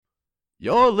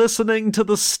You're listening to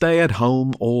the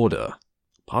Stay-at-Home Order,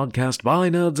 podcast by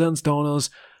Nerds and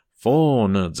Stoners for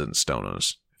Nerds and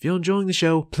Stoners. If you're enjoying the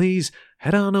show, please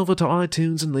head on over to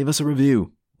iTunes and leave us a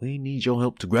review. We need your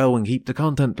help to grow and keep the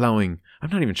content flowing. I'm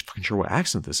not even fucking sure what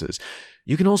accent this is.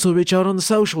 You can also reach out on the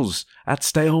socials at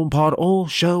StayHomePod or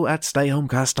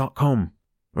show@stayhomecast.com.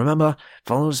 Remember,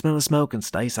 follow the smell of smoke and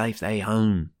stay safe, stay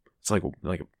home. It's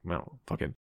well,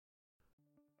 fucking...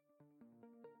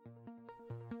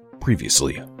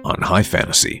 Previously on High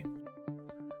Fantasy.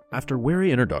 After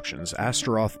wary introductions,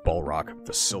 Astaroth, Balrock,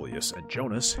 Vasilius, and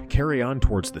Jonas carry on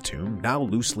towards the tomb, now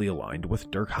loosely aligned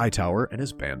with Dirk Hightower and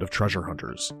his band of treasure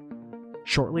hunters.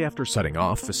 Shortly after setting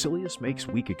off, Vasilius makes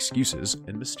weak excuses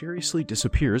and mysteriously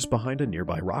disappears behind a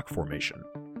nearby rock formation.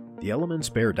 The elements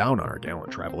bear down on our gallant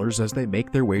travelers as they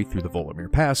make their way through the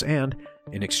Volomir Pass and,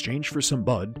 in exchange for some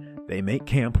bud, they make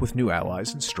camp with new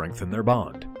allies and strengthen their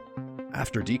bond.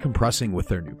 After decompressing with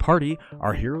their new party,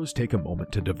 our heroes take a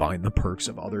moment to divine the perks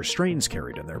of other strains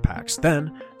carried in their packs,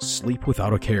 then sleep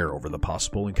without a care over the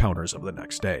possible encounters of the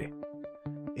next day.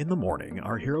 In the morning,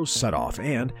 our heroes set off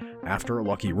and, after a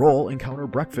lucky roll, encounter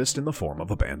breakfast in the form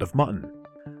of a band of mutton.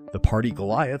 The party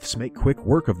Goliaths make quick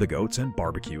work of the goats and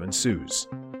barbecue ensues.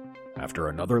 After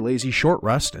another lazy short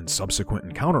rest and subsequent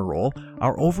encounter roll,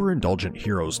 our overindulgent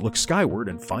heroes look skyward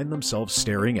and find themselves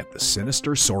staring at the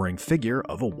sinister soaring figure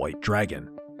of a white dragon.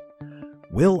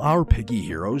 Will our piggy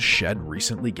heroes shed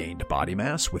recently gained body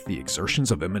mass with the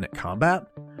exertions of imminent combat?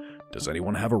 Does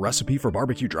anyone have a recipe for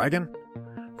barbecue dragon?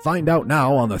 Find out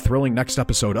now on the thrilling next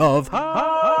episode of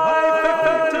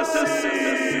High Fantasy!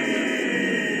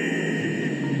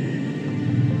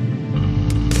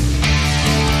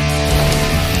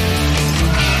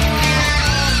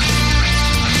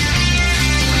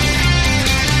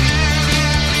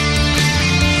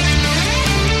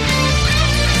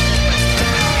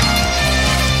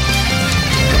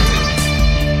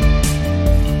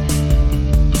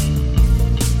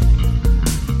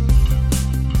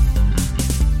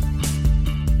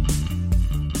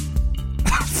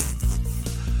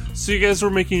 So you guys were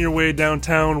making your way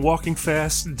downtown, walking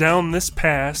fast down this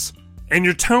pass, and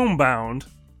you're town-bound,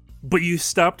 but you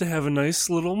stop to have a nice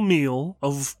little meal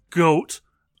of goat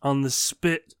on the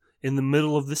spit in the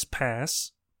middle of this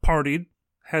pass, partied,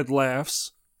 had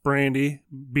laughs, brandy,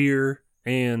 beer,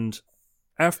 and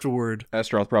afterward...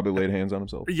 Astaroth probably laid hands on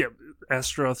himself. Yeah,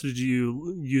 Astaroth, did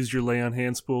you use your lay on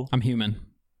hands pool? I'm human.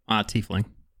 Tiefling.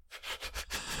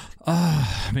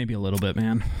 Maybe a little bit,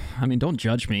 man. I mean, don't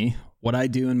judge me. What I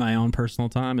do in my own personal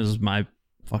time is my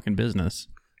fucking business.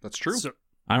 That's true. So,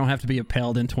 I don't have to be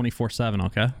paled in 24/7,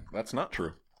 okay? That's not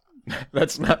true.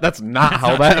 That's not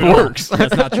how that works.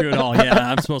 That's not true at all.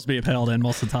 Yeah, I'm supposed to be paled in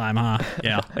most of the time, huh?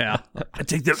 Yeah. I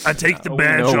take the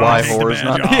badge off. Why Horror's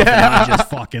not. Yeah. I just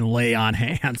fucking lay on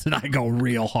hands and I go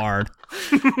real hard.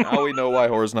 Now we know why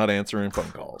Horror's not answering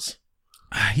phone calls.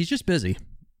 He's just busy.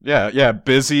 Yeah,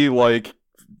 busy,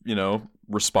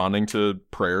 responding to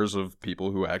prayers of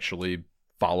people who actually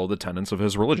follow the tenets of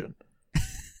his religion.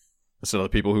 Instead of the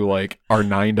people who, are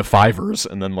 9-to-5ers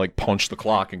and then, punch the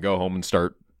clock and go home and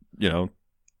start,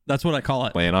 That's what I call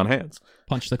it. Laying on hands.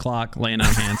 Punch the clock, laying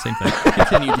on hands, same thing.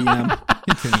 Continue, DM.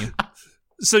 Continue.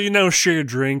 So you now share a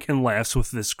drink and laughs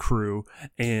with this crew,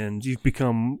 and you've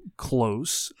become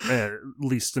close, at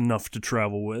least enough to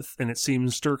travel with, and it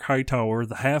seems Dirk Hightower,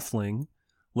 the halfling,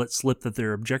 let slip that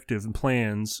their objective and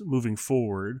plans moving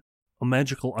forward, a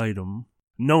magical item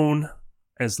known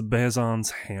as the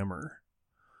Bazon's Hammer.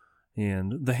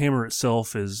 And the hammer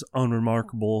itself is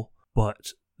unremarkable,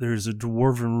 but there's a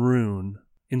dwarven rune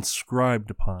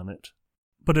inscribed upon it.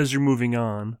 But as you're moving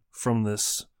on from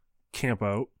this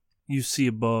campout, you see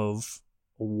above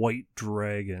a white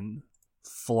dragon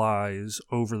flies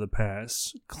over the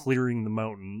pass, clearing the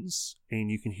mountains,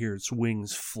 and you can hear its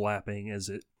wings flapping as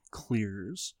it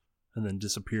clears and then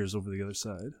disappears over the other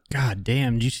side. God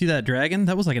damn, did you see that dragon?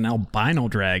 That was like an albino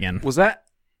dragon.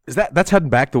 That's heading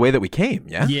back the way that we came,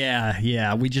 yeah?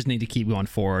 Yeah, we just need to keep going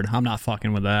forward. I'm not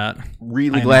fucking with that.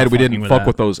 Really glad we didn't fuck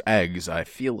with those eggs. I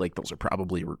feel like those are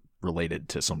probably related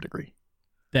to some degree.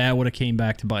 That would have came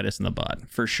back to bite us in the butt,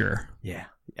 for sure. Yeah.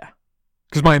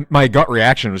 Because my gut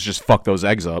reaction was just fuck those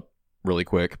eggs up really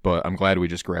quick, but I'm glad we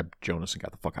just grabbed Jonas and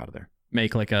got the fuck out of there.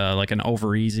 Make like an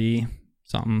over easy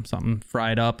something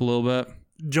fried up a little bit.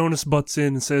 Jonas butts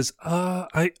in and says,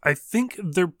 I think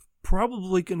they're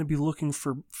probably going to be looking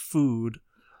for food.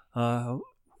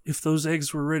 If those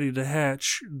eggs were ready to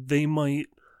hatch, they might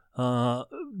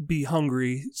be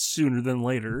hungry sooner than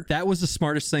later. That was the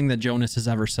smartest thing that Jonas has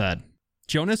ever said.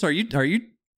 Jonas, are you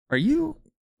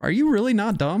Are you really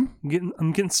not dumb?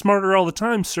 I'm getting smarter all the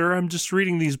time, sir. I'm just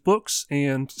reading these books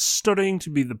and studying to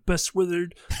be the best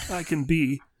wizard I can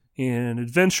be. An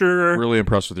adventurer. Really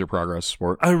impressed with your progress,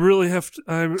 sport. I really have to.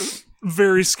 I'm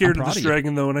very scared of proud this of you.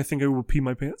 dragon, though, and I think I will pee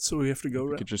my pants, so we have to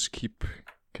go. You could just keep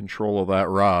control of that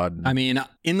rod. I mean,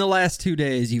 in the last 2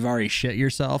 days, you've already shit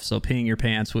yourself, so peeing your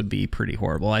pants would be pretty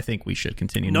horrible. I think we should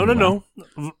continue. No.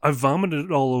 I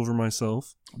vomited all over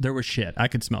myself. There was shit. I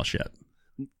could smell shit.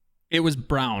 It was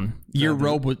brown. Your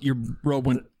robe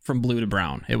went from blue to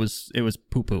brown. It was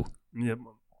poo poo. Yep.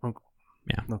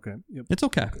 Yeah. Okay. Yep. It's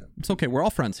okay. It's okay. We're all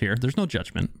friends here. There's no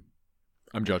judgment.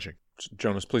 I'm judging.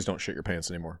 Jonas, please don't shit your pants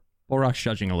anymore. Bullrock's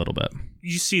judging a little bit.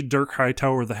 You see Dirk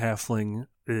Hightower, the halfling,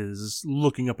 is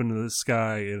looking up into the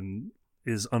sky and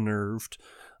is unnerved.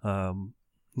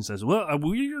 He says, "Well,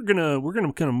 we're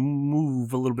gonna kind of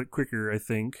move a little bit quicker, I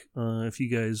think, if you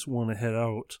guys want to head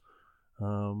out,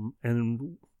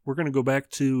 and we're gonna go back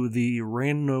to the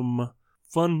random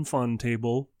fun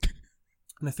table,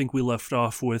 and I think we left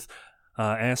off with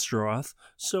Astaroth.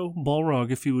 So, Balrog,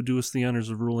 if you would do us the honors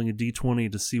of rolling a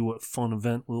d20 to see what fun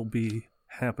event will be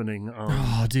happening on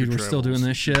Oh, dude, we're still doing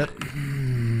this shit.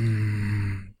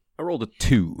 I rolled a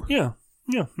 2. Yeah.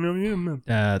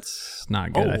 That's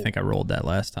not good. Oh. I think I rolled that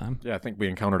last time. Yeah, I think we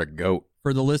encountered a goat.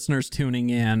 For the listeners tuning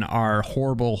in, our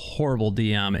horrible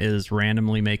DM is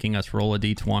randomly making us roll a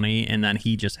d20, and then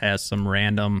he just has some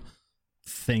random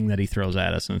thing that he throws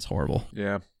at us, and it's horrible.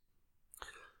 Yeah.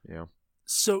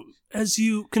 So, as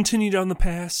you continue down the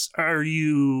pass, are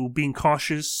you being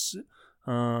cautious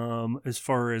as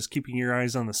far as keeping your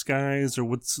eyes on the skies, or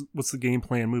what's the game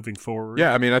plan moving forward?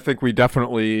 Yeah, I mean, I think we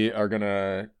definitely are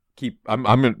gonna keep.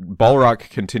 Balrock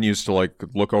continues to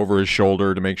look over his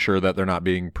shoulder to make sure that they're not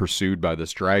being pursued by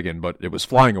this dragon, but it was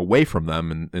flying away from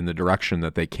them in the direction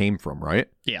that they came from, right?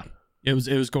 Yeah. It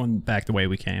was going back the way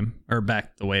we came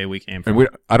from. And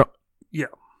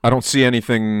I don't see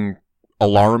anything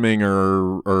alarming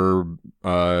or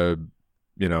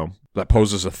that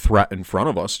poses a threat in front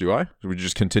of us, do I? We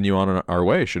just continue on our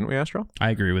way, shouldn't we, Astro? I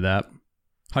agree with that.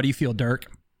 How do you feel,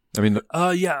 Dirk? I mean,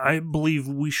 yeah, I believe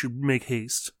we should make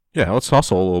haste. yeah, let's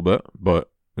hustle a little bit,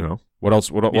 but what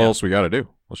else? What else we got to do?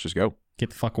 Let's just go. Get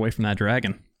the fuck away from that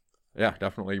dragon. Yeah,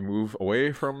 definitely move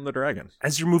away from the dragon.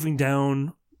 As you're moving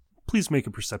down, please make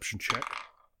a perception check.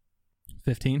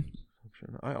 15.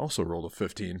 I also rolled a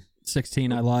 15.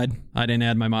 16, I lied. I didn't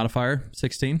add my modifier.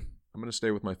 16. I'm gonna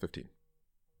stay with my 15.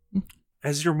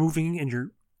 As you're moving and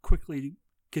you're quickly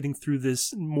getting through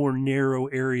this more narrow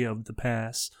area of the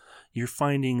pass, you're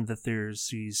finding that there's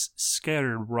these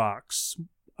scattered rocks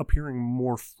appearing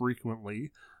more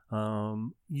frequently,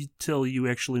 till you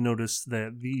actually notice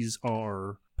that these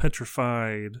are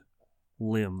petrified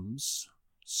limbs,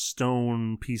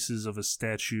 stone pieces of a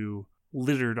statue.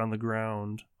 Littered on the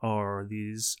ground are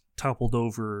these toppled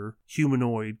over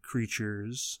humanoid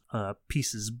creatures,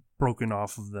 pieces broken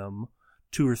off of them,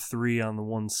 2 or 3 on the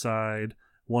one side,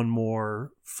 one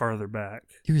more farther back.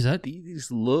 Dude, is that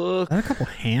These look a couple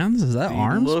hands? Is that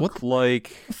arms? What the like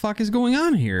fuck is going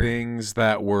on here? things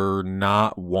that were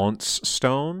not once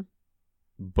stone,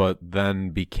 but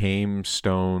then became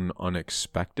stone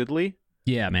unexpectedly.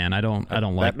 Yeah, man, I don't like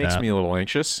that. That makes me a little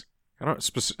anxious. I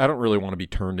don't really want to be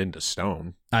turned into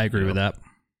stone. I agree with that.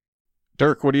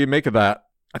 Dirk, what do you make of that?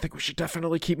 I think we should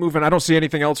definitely keep moving. I don't see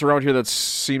anything else around here that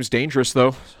seems dangerous,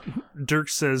 though. Dirk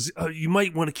says, you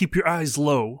might want to keep your eyes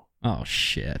low. Oh,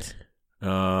 shit.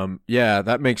 Yeah,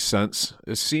 that makes sense.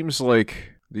 It seems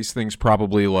like these things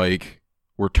probably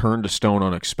were turned to stone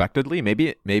unexpectedly.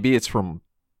 Maybe it's from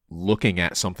looking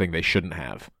at something they shouldn't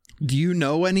have. Do you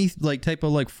know any type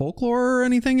of folklore or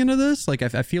anything into this?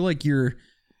 I feel like you're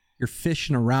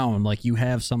fishing around, you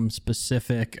have some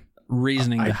specific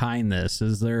reasoning behind this.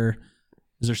 Is there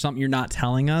something you're not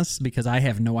telling us? Because I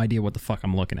have no idea what the fuck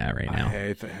I'm looking at right now.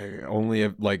 I only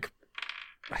have, I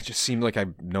just seem like I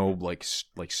know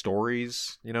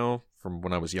stories, from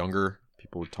when I was younger.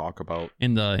 People would talk about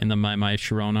in the my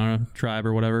Sharona tribe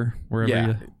or whatever, wherever.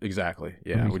 Yeah, exactly.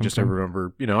 Yeah, we just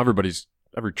remember.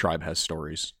 Every tribe has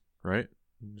stories, right?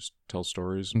 Just tell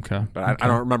stories. Okay. But I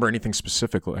don't remember anything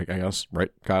specifically, I guess,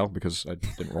 right, Kyle? Because I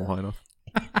didn't roll high enough.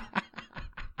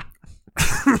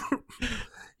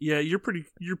 Yeah, you're pretty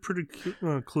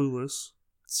clueless.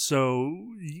 So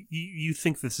you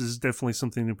think this is definitely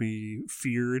something to be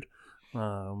feared,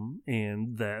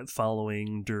 and that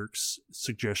following Dirk's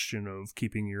suggestion of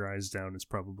keeping your eyes down is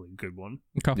probably a good one.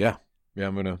 Okay. Yeah,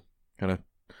 I'm gonna kind of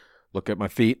look at my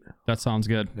feet. That sounds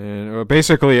good. And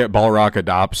basically, Balrock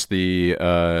adopts the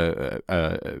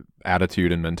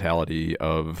attitude and mentality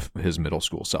of his middle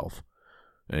school self.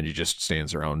 and he just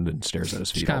stands around and stares at his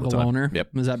feet Just kind all of the a time. loner. Yep.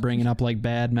 Is that bringing up like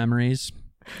bad memories?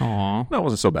 Aw. No, it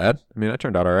wasn't so bad. I mean, I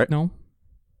turned out all right. No.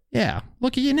 Yeah.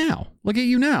 Look at you now. Look at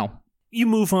you now. You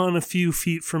move on a few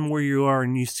feet from where you are,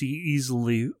 and you see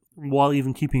easily, while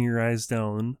even keeping your eyes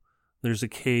down, there's a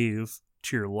cave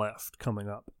to your left coming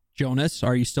up. Jonas,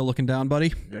 are you still looking down,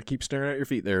 buddy? Yeah, keep staring at your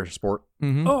feet there, sport.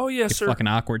 Mm-hmm. Oh, yes, sir. Fucking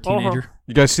awkward teenager.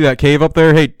 You guys see that cave up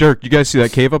there? Hey, Dirk, you guys see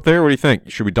that cave up there? What do you think?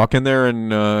 Should we duck in there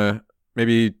and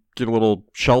maybe get a little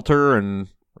shelter? And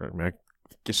I mean,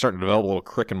 I'm starting to develop a little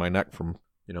crick in my neck from,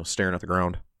 staring at the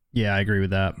ground. Yeah, I agree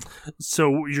with that.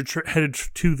 So you're headed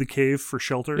to the cave for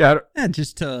shelter? Yeah, Yeah,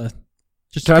 just to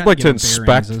I'd like to get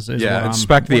inspect, bearings is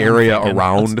inspect the what I'm area thinking.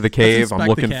 around Let's the cave. I'm inspect the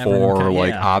looking cavern, for okay,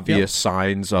 yeah. obvious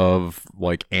signs of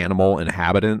animal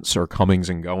inhabitants or comings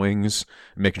and goings,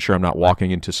 making sure I'm not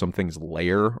walking into something's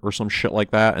lair or some shit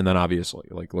like that, and then obviously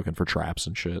looking for traps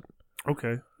and shit.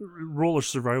 Okay. Roll a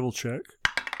survival check.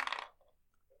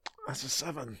 That's a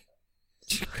 7.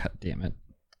 God damn it.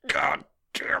 God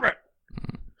damn it.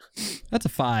 That's a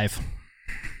 5.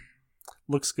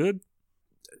 Looks good.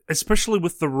 Especially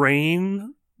with the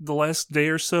rain the last day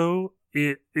or so,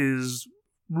 it is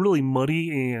really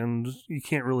muddy and you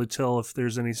can't really tell if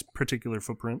there's any particular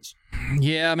footprints.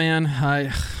 Yeah, man.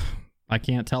 I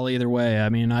can't tell either way. I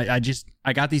mean, I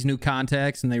got these new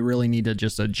contacts and they really need to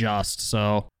just adjust.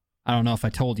 So I don't know if I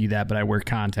told you that, but I wear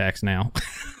contacts now.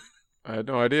 I had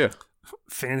no idea.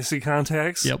 Fantasy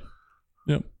contacts? Yep.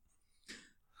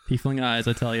 Tiefling eyes,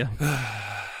 I tell you.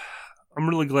 I'm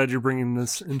really glad you're bringing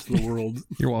this into the world.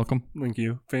 You're welcome. Thank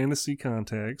you. Fantasy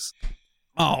contacts.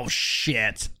 Oh,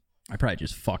 shit. I probably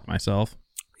just fucked myself.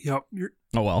 Yep.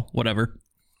 Oh, well, whatever.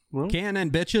 Well,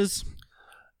 Cannon, bitches.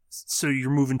 so you're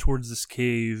moving towards this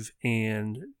cave,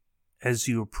 and as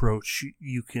you approach,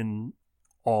 you can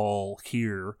all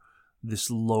hear this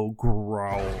low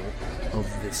growl of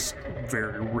this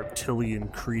very reptilian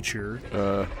creature.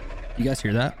 You guys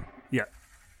hear that? Yeah.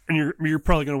 And you're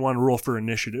probably going to want to roll for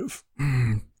initiative.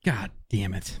 God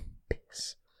damn it.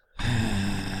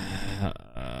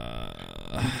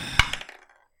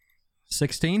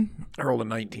 16? I rolled a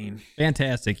 19.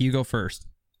 Fantastic. You go first.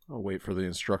 I'll wait for the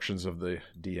instructions of the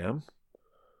DM.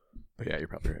 But yeah, you're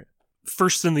probably right.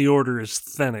 First in the order is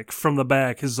Thenic. From the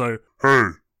back, he's like, Hey,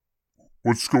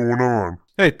 what's going on?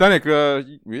 Hey, Thenic,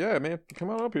 yeah, man, come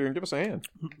on up here and give us a hand.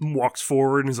 walks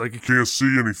forward, and he's like, Can't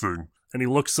see anything. and he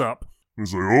looks up.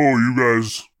 He's like, oh, you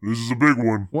guys, this is a big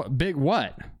one. What? Big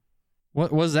what?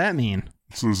 What does that mean?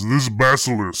 It says, this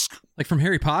basilisk. Like from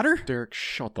Harry Potter? Derek,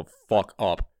 shut the fuck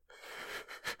up.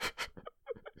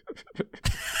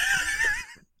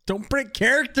 Don't break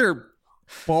character,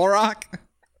 Balrock.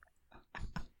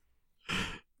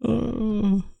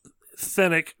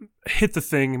 Thenic hit the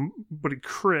thing, but he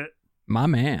crit. My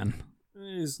man.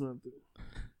 He's not.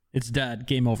 It's dead.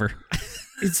 Game over.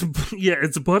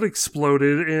 Its butt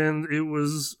exploded, and it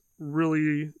was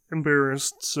really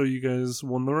embarrassed. So you guys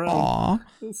won the round. Aw.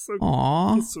 It's so-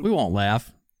 Aw. it's so- We won't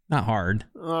laugh. Not hard.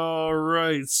 All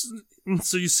right.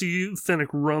 So you see Thenic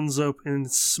runs up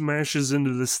and smashes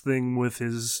into this thing with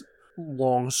his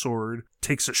long sword,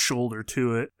 takes a shoulder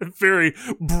to it, and very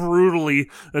brutally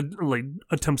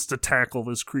attempts to tackle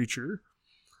this creature,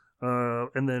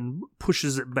 and then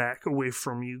pushes it back away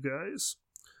from you guys.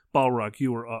 Balrock,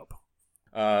 you are up.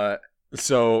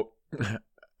 So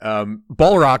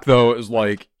Balrock though is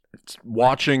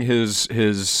watching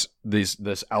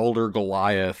this elder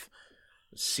Goliath,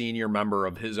 senior member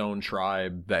of his own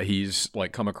tribe that he's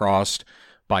come across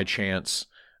by chance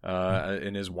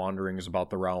in his wanderings about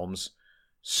the realms.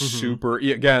 Super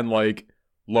again,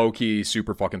 low-key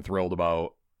super fucking thrilled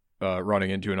about running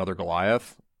into another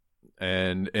Goliath,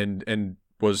 and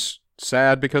was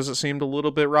sad because it seemed a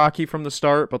little bit rocky from the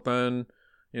start, but then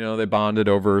they bonded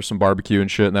over some barbecue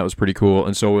and shit, and that was pretty cool.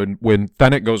 And so when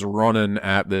Thenic goes running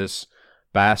at this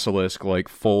basilisk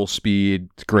full speed,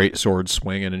 great sword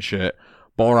swinging and shit,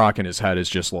 Balrock in his head is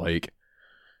just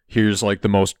here's the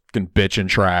most fucking bitchin'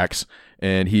 tracks,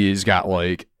 and he's got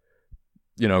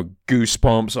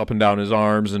goosebumps up and down his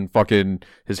arms, and fucking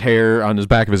his hair on his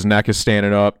back of his neck is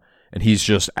standing up, and he's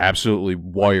just absolutely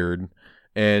wired.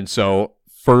 And so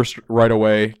first right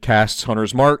away casts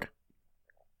Hunter's Mark.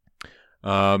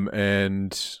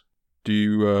 And do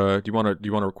you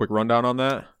want a quick rundown on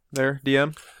that there,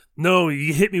 DM? No,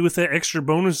 you hit me with that extra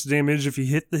bonus damage if you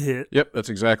hit the hit. Yep, that's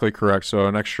exactly correct. So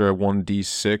an extra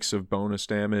 1d6 of bonus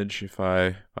damage if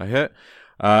I hit.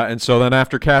 And so then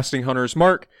after casting Hunter's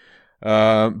Mark,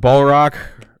 Balrock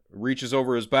reaches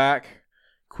over his back,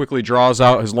 quickly draws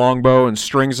out his longbow and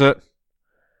strings it,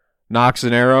 nocks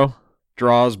an arrow,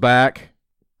 draws back,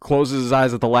 closes his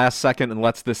eyes at the last second and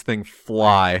lets this thing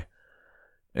fly.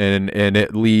 And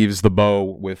it leaves the bow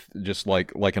with just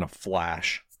like in a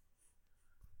flash.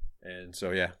 And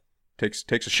so yeah, takes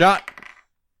a shot.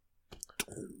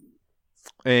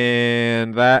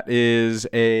 And that is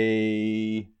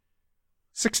a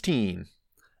 16.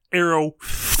 Arrow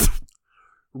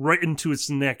right into its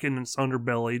neck and its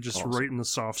underbelly, just Awesome. right in the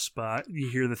soft spot. You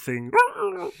hear the thing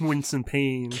wince in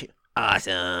pain.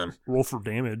 Awesome. Roll for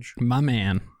damage. My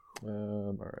man.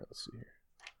 All right, let's see here.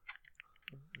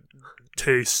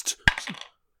 Taste.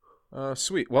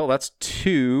 Sweet. Well, that's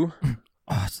 2.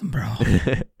 Awesome, bro.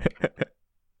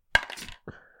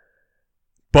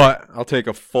 But I'll take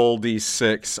a full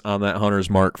D6 on that hunter's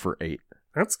mark for 8.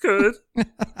 That's good. It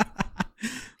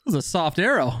was a soft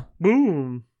arrow.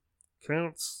 Boom.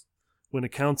 Counts. When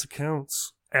it counts, it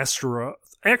counts.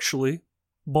 Astaroth. Actually,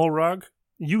 Balrog,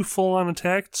 you full on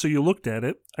attacked, so you looked at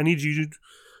it. I need you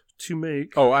to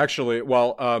make... Oh, actually,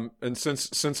 well, and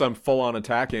since I'm full on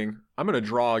attacking, I'm going to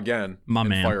draw again My and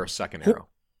man. fire a second arrow,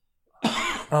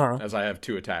 Uh-huh. as I have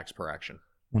 2 attacks per action.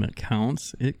 When it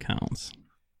counts, it counts.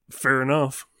 Fair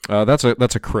enough. That's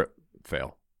a crit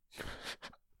fail.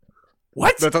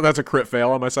 What? That's a crit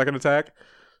fail on my second attack.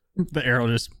 The arrow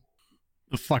just,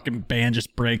 the fucking band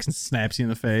just breaks and snaps you in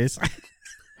the face.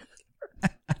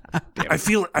 I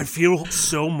feel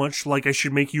so much like I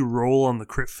should make you roll on the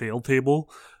crit fail table,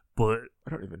 but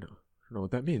I don't know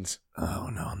what that means. oh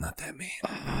no, I'm not that mean.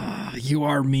 You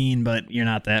are mean, but you're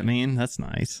not that mean. That's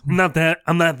nice. I'm not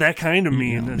that kind of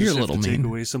mean. Yeah, I you're just a have little to take mean.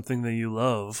 away something that you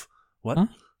love. What? Huh?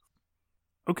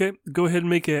 Okay, go ahead and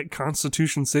make a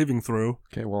Constitution saving throw.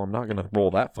 Okay, well, I'm not going to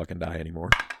roll that fucking die anymore.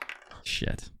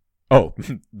 Shit. Oh,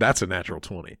 that's a natural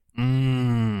 20.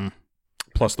 Mm.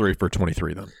 Plus 3 for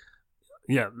 23 then.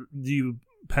 Yeah, you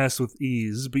pass with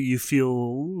ease, but you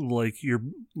feel like you're,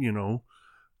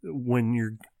 when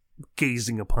you're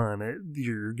gazing upon it,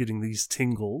 you're getting these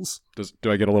tingles.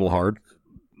 Do I get a little hard?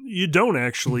 You don't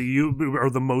actually. You are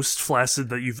the most flaccid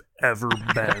that you've ever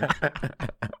been.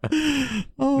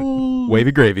 Oh.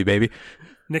 Wavy gravy, baby.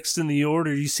 Next in the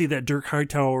order, you see that Dirk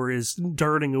Hightower is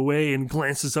darting away and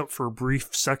glances up for a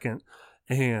brief second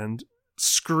and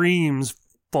screams,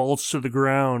 falls to the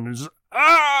ground, and is,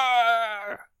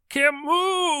 can't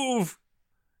move!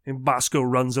 And Bosco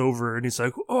runs over and he's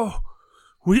like, oh,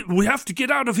 we have to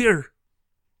get out of here.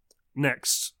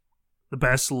 Next, the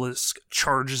basilisk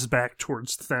charges back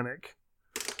towards Fennec.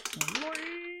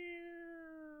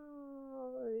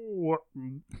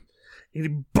 He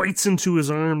bites into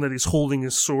his arm that he's holding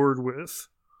his sword with.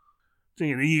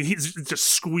 He just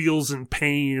squeals in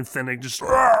pain, and Fennec just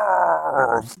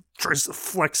tries to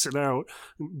flex it out.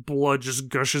 Blood just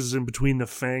gushes in between the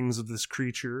fangs of this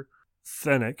creature.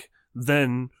 Fennec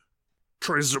then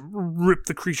tries to rip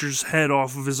the creature's head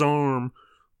off of his arm,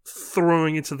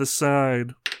 throwing it to the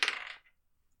side.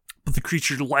 But the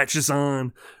creature latches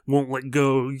on, won't let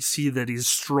go. You see that he's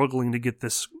struggling to get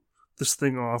this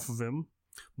thing off of him.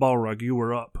 Balrog, you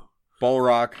were up.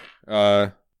 Balrog,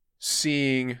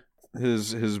 seeing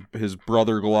his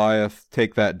brother Goliath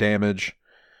take that damage,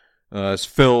 is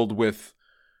filled with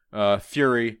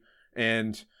fury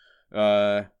and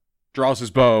draws his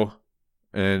bow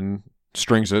and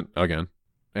strings it again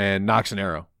and knocks an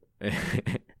arrow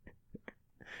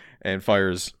and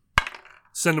fires.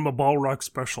 Send him a Balrog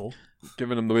special.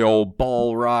 Giving him the old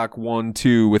Balrog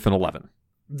 1-2 with an 11.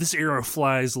 This arrow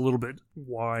flies a little bit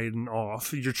wide and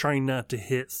off. You're trying not to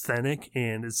hit Fennec,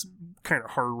 and it's kind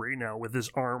of hard right now with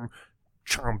his arm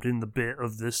chomped in the bit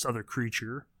of this other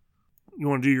creature. You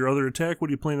want to do your other attack? What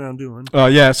are you planning on doing?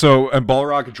 Yeah. So and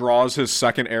Balrog draws his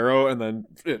second arrow and then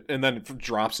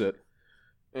drops it,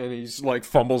 and he's like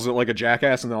fumbles it like a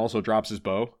jackass, and then also drops his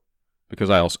bow because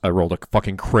I rolled a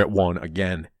fucking crit 1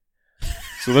 again.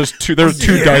 So there's two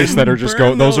dice that are just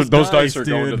going. Those dice are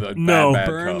going to the bad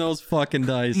Burn cup. those fucking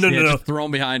dice. No. Just throw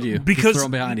them behind you. Because just throw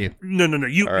them behind you. No.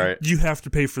 You All right. you have to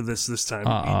pay for this time.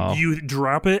 Uh-oh. You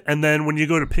drop it, and then when you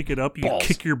go to pick it up, you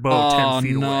kick your bow 10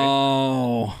 feet away.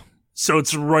 No. So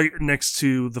it's right next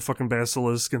to the fucking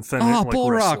basilisk and Fennec. Oh, like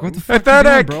Bullrock, wrestling. what the fuck Hey, you doing,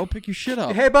 Fennec! bro? Pick your shit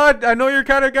up. Hey, bud, I know you're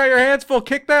kind of got your hands full.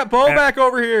 Kick that bow back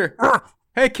over here.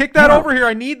 Hey, kick that over here.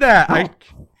 I need that.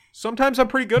 Sometimes I'm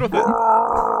pretty good with it.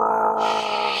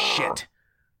 Shit.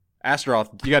 Astaroth,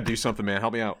 you gotta do something, man.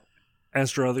 Help me out.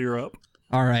 Astaroth, you're up.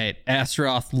 All right.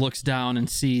 Astaroth looks down and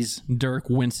sees Dirk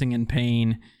wincing in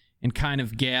pain and kind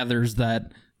of gathers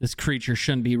that this creature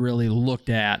shouldn't be really looked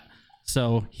at.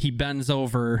 So he bends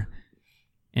over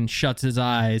and shuts his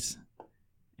eyes,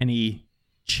 and he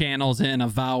channels in a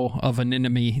vow of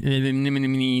anonymity.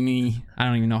 I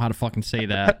don't even know how to fucking say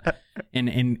that.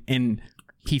 and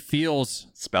he feels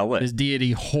Spell it. his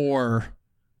deity horror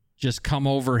just come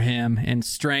over him and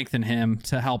strengthen him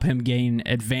to help him gain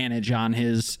advantage on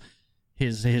his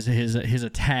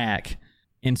attack.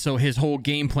 And so his whole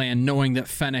game plan, knowing that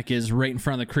Fennec is right in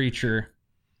front of the creature,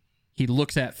 he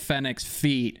looks at Fennec's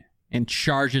feet and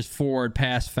charges forward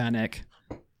past Fennec,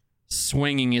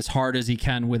 swinging as hard as he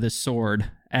can with his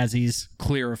sword as he's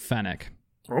clear of Fennec.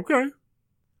 Okay.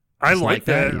 I Just like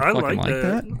that. You I fucking like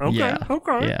that. Okay. Yeah.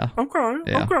 Okay. Yeah. Okay.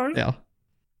 Yeah. Okay. Yeah.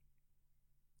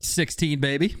 16,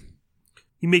 baby.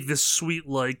 You make this sweet,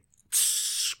 like,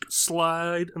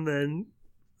 slide and then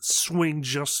swing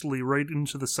justly right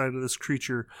into the side of this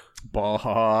creature.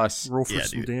 Boss. Roll for Yeah,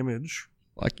 some dude. damage.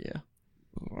 Fuck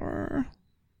yeah.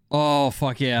 Oh,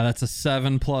 fuck yeah. That's a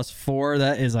 7 plus 4.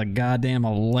 That is a goddamn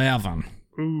 11.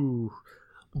 Ooh.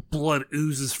 Blood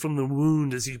oozes from the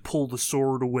wound as you pull the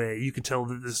sword away. You can tell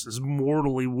that this is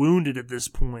mortally wounded at this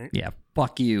point. Yeah,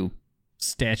 fuck you,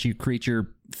 statue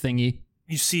creature thingy.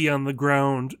 You see on the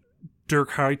ground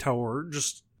Dirk Hightower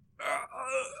just...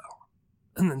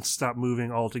 and then stop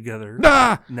moving altogether.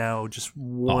 Nah! Now just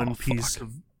one Oh, piece fuck.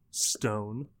 of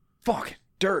stone. Fuck.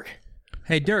 Dirk.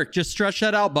 Hey, Dirk, just stretch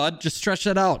that out, bud. Just stretch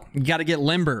that out. You gotta get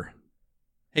limber.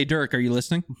 Hey, Dirk, are you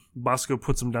listening? Bosco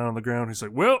puts him down on the ground. He's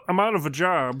like, well, I'm out of a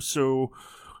job, so...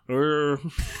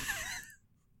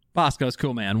 Bosco's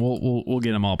cool, man. We'll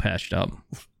get him all patched up.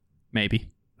 Maybe.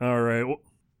 All right. Well,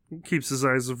 keeps his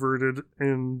eyes averted,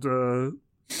 and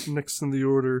next in the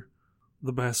order,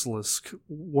 the basilisk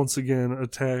once again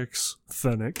attacks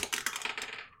Fennec.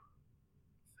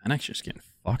 Fennec's just getting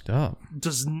fucked up.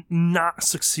 Does not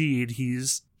succeed.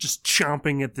 He's just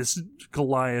chomping at this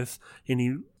Goliath, and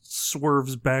he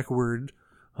swerves backward.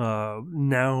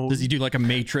 Now Does he do like a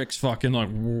Matrix fucking like,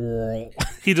 whoa?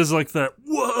 he does like that,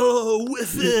 whoa,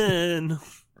 within.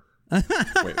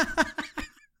 Wait.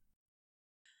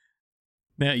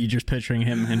 Yeah, you're just picturing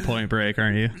him in Point Break,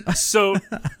 aren't you? So,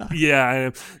 yeah, I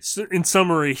am. So in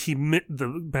summary,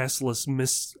 the basilisk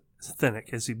missed Fennec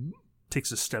as he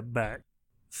takes a step back.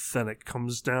 Fennec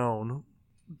comes down,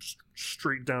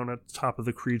 straight down at the top of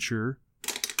the creature,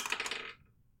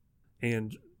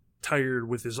 and, tired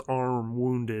with his arm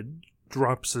wounded,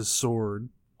 drops his sword.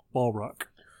 Balrock.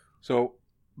 So,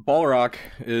 Balrock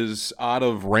is out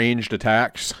of ranged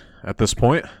attacks at this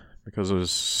point because of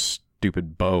his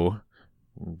stupid bow.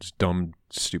 His dumb,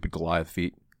 stupid Goliath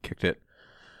feet kicked it.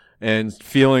 And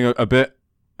feeling a bit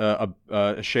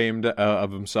ashamed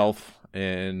of himself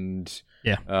and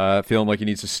feeling like he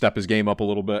needs to step his game up a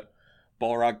little bit,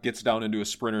 Balrock gets down into a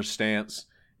sprinter's stance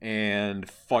and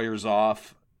fires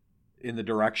off in the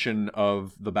direction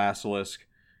of the basilisk,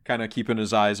 kind of keeping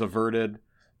his eyes averted,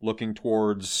 looking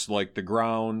towards like the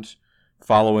ground,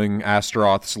 following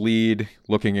Astaroth's lead,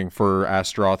 looking for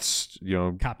Astaroth's,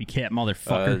 Copycat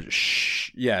motherfucker.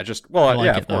 I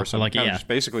like it, of course. though. I like it, I'm yeah. just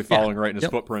basically following right in his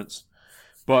Yep. footprints,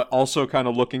 but also kind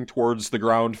of looking towards the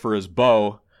ground for his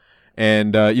bow.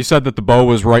 And you said that the bow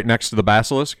was right next to the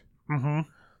basilisk. Mm-hmm.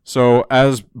 So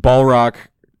as Balrock,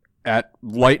 at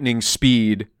lightning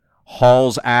speed,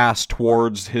 hauls ass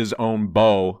towards his own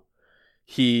bow,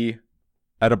 he,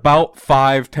 at about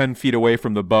 5-10 feet away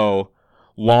from the bow,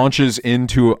 launches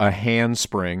into a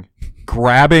handspring,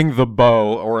 grabbing the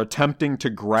bow, or attempting to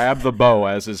grab the bow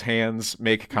as his hands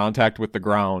make contact with the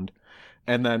ground,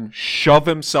 and then shove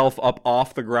himself up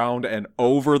off the ground and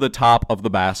over the top of the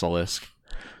basilisk,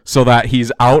 so that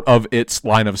he's out of its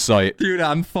line of sight. Dude,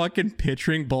 I'm fucking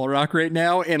picturing Balrock right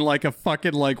now in like a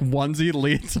fucking like onesie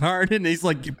leotard, and he's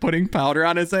like putting powder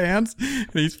on his hands, and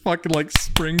he's fucking like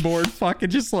springboard fucking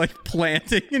just like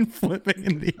planting and flipping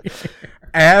in the air.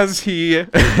 As he,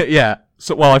 yeah.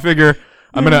 So, well, I figure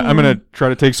I'm gonna try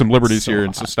to take some liberties here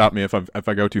and so stop me if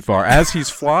I go too far. As he's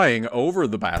flying over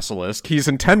the basilisk, he's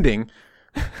intending,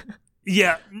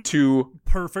 to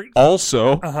Perfect.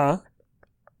 also. Uh-huh.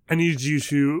 I need you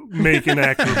to make an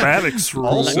acrobatics roll.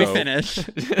 Also-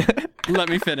 Let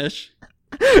me finish.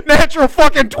 Natural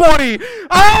fucking 20!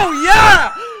 Oh,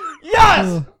 yeah!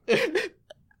 Yes!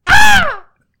 Ah!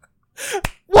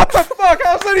 What the fuck?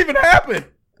 How's that even happen?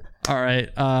 All right,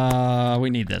 we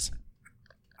need this.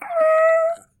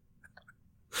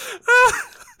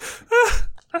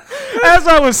 As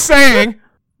I was saying,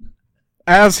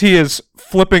 as he is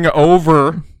flipping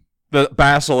over the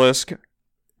basilisk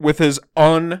with his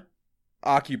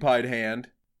unoccupied hand,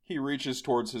 he reaches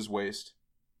towards his waist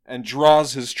and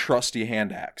draws his trusty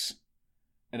hand axe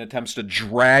and attempts to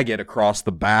drag it across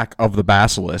the back of the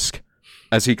basilisk.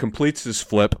 As he completes his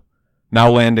flip, now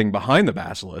landing behind the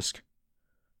basilisk,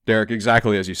 Derek,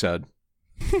 exactly as you said,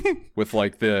 with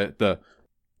like the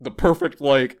perfect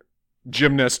like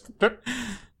gymnast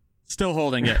Still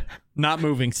holding it. Not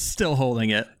moving. Still holding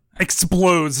it.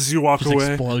 Explodes as you walk Just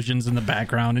away. explosions in the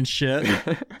background and shit.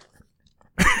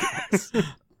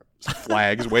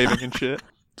 Flags waving and shit.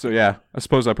 So yeah, I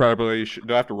suppose I probably should.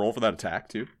 Do I have to roll for that attack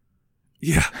too?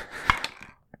 Yeah.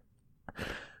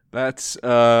 That's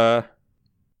a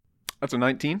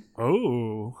 19.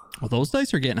 Oh. Well, those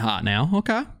dice are getting hot now.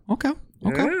 Okay.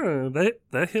 Yeah,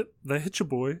 that hit you,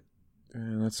 boy.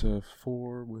 And that's a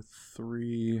 4 with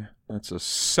 3. That's a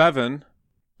 7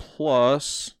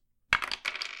 plus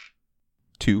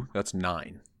 2. That's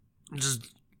 9.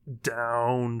 Just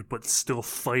downed, but still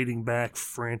fighting back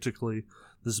frantically.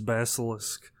 This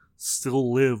basilisk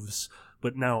still lives,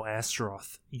 but now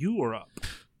Astaroth, you are up.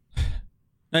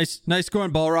 Nice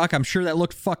going, Balrock. I'm sure that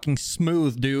looked fucking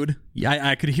smooth, dude.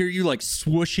 I could hear you like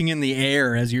swooshing in the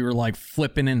air as you were like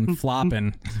flipping and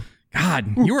flopping.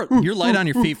 God, you're light on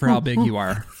your feet for how big you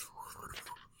are.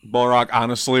 Balrock,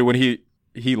 honestly, when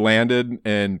he landed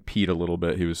and peed a little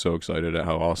bit, he was so excited at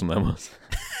how awesome that was.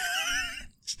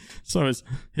 So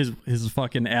his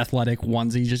fucking athletic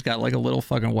onesie just got like a little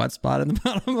fucking wet spot in the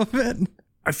bottom of it.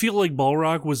 I feel like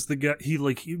Balrog was the guy. He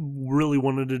really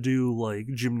wanted to do like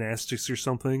gymnastics or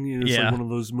something. You know, it's like one of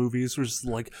those movies where it's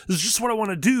like, this is just what I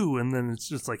want to do, and then it's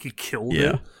just like he killed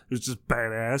it. It was just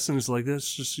badass, and it's like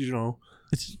that's just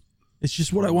it's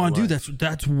just what I want to do.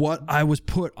 That's what I was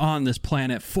put on this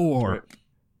planet for. Right.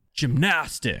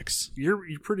 Gymnastics. You're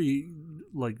pretty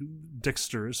like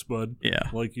dexterous, bud. Yeah,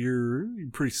 like you're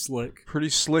pretty slick. Pretty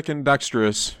slick and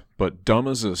dexterous, but dumb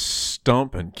as a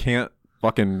stump and can't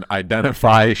fucking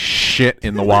identify shit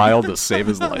in the wild to save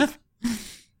his life.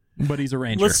 But he's a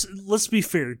ranger. Let's be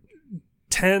fair.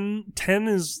 10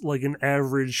 is like an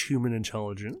average human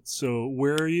intelligence. So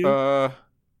where are you?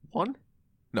 1?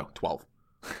 No, 12.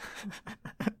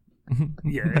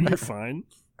 Yeah, you're fine.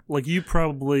 Like you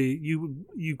probably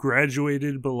you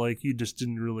graduated, but like you just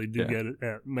didn't really get it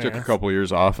at math. Took a couple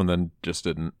years off and then just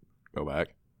didn't go back.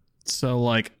 So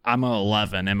like I'm a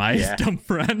 11. Am I his dumb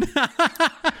friend?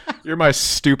 You're my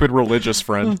stupid religious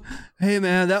friend. Hey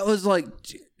man, that was like,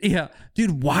 yeah,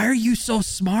 dude. Why are you so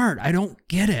smart? I don't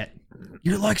get it.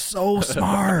 You're like so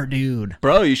smart, dude.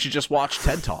 Bro, you should just watch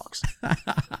TED Talks.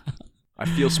 I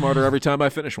feel smarter every time I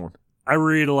finish one. I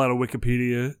read a lot of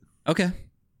Wikipedia. Okay.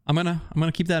 I'm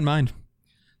gonna keep that in mind.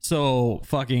 So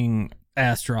fucking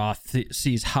Astaroth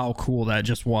sees how cool that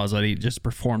just was, that he just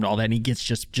performed all that, and he gets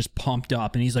just pumped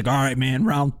up, and he's like, all right, man,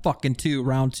 round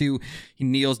two. He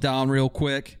kneels down real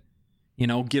quick, you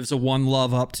know, gives a one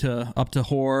love up to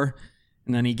Horror,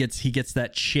 and then he gets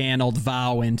that channeled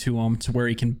vow into him to where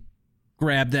he can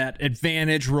grab that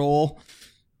advantage roll,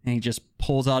 and he just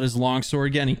pulls out his longsword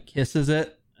again. He kisses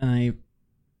it, and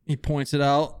he points it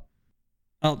out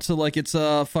to like it's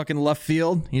fucking left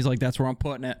field. He's like, that's where I'm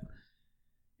putting it.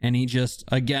 And he just,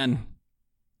 again,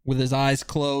 with his eyes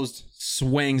closed,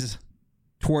 swings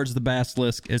towards the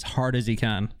basilisk as hard as he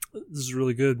can. This is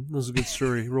really good. This is a good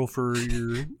story. Roll for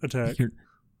your attack. You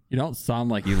don't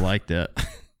sound like you liked it.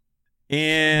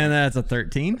 And that's a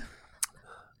 13. Is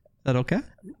that okay?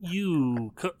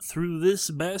 You cut through this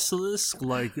basilisk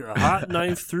like a hot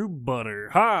knife through butter.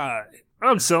 Hi,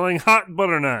 I'm selling hot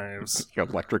butter knives. You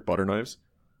got electric butter knives?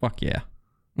 Fuck yeah.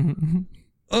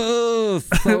 Oh,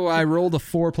 so I rolled a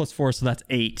 4 plus 4, so that's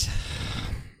 8.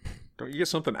 Don't you get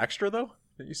something extra though?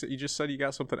 You just said you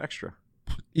got something extra.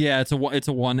 Yeah, it's a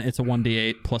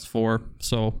 1d8 plus 4.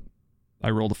 So I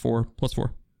rolled a 4 plus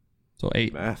 4, so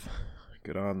 8. Math,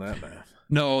 good on that math.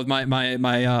 No,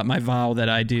 my vow that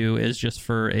I do is just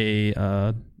for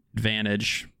a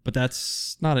advantage, but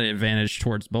that's not an advantage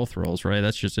towards both rolls, right?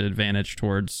 That's just an advantage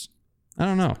towards. I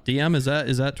don't know. DM, is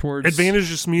that towards advantage?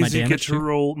 Just means you get to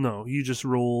roll. No, you just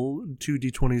roll 2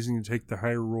 d20s and you take the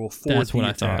higher roll for that's the what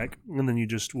attack, and then you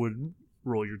just would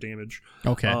roll your damage.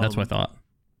 Okay, that's what I thought.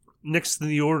 Next in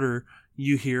the order,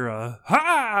 you hear a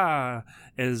ha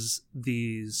as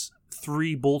these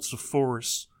 3 bolts of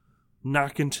force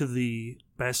knock into the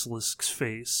basilisk's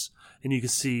face, and you can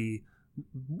see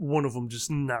one of them just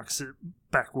knocks it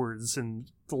backwards,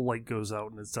 and the light goes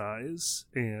out in its eyes,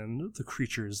 and the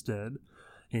creature is dead.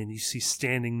 And you see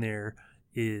standing there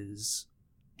is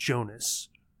Jonas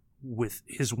with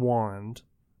his wand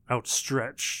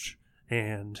outstretched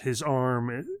and his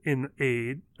arm in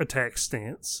a attack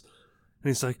stance.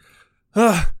 And he's like,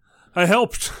 I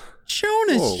helped.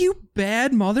 Jonas, Whoa. You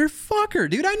bad motherfucker.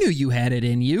 Dude, I knew you had it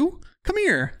in you. Come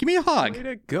here. Give me a hug. Way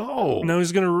to go. Now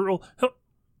he's going to roll.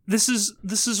 This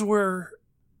is where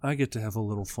I get to have a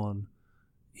little fun.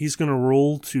 He's going to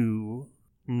roll to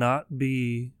not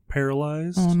be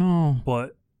paralyzed. Oh, no.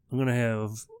 But I'm going to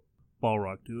have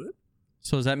Balrock do it.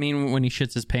 So does that mean when he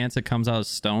shits his pants, it comes out as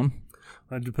stone?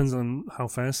 It depends on how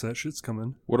fast that shit's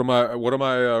coming. What am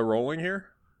I rolling here?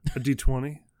 A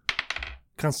D20.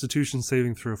 Constitution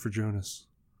saving throw for Jonas.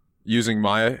 Using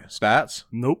my stats?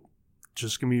 Nope.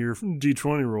 Just give me your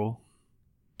D20 roll.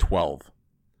 12.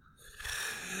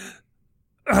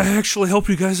 I actually helped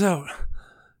you guys out.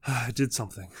 I did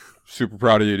something. Super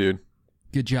proud of you, dude.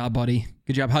 Good job, buddy.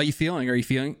 Good job. How you feeling? Are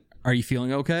you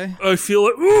feeling okay? I feel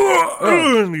it.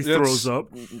 And he throws up.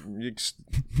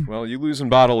 You losing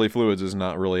bodily fluids is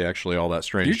not really actually all that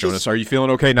strange, You're Jonas. just- Are you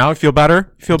feeling okay now? You feel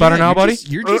better? You feel better now, buddy?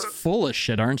 You're just full of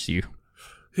shit, aren't you?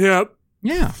 Yeah.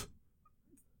 Yeah.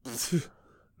 That's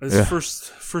the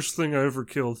first thing I ever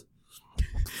killed.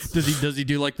 Does he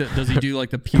do like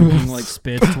the puking like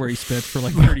spits where he spits for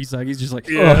like 30 seconds? Just like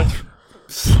Yeah.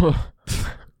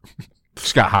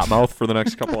 Just got hot mouth for the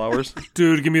next couple hours.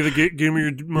 Dude, give me your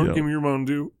Mountain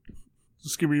Dew.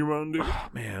 Just give me your Mountain Dew. Oh,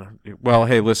 man. Well,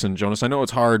 hey, listen, Jonas, I know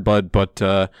it's hard, bud, but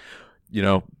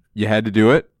you had to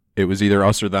do it. It was either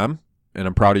us or them, and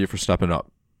I'm proud of you for stepping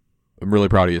up. I'm really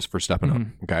proud of you for stepping up.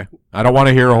 Okay, I don't want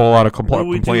to hear a whole lot of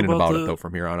complaining about it though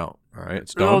from here on out. All right,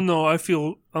 it's done. Oh no, I'm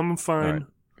fine. All right.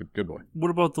 Good boy.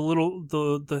 What about the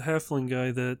halfling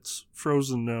guy that's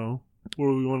frozen now? What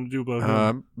do we want to do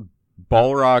about him?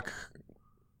 Balrock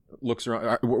looks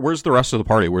around. Where's the rest of the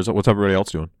party? What's everybody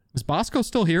else doing? Is Bosco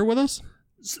still here with us?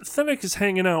 Fennec is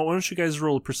hanging out. Why don't you guys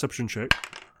roll a perception check?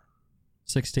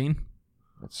 16.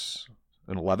 That's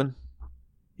an 11.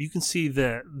 You can see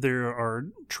that there are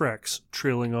tracks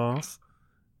trailing off,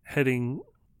 heading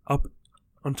up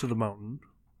onto the mountain.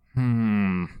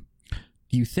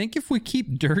 Do you think if we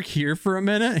keep Dirk here for a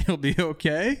minute, he'll be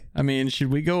okay? I mean,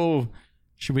 should we go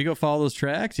follow those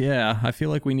tracks? Yeah, I feel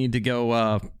like we need to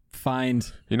go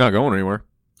find. You're not going anywhere.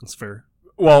 That's fair.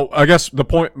 Well, I guess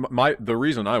the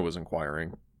reason I was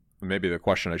inquiring, maybe the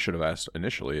question I should have asked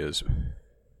initially is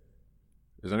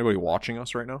anybody watching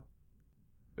us right now?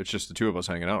 It's just the two of us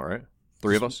hanging out, right?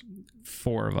 3 of us?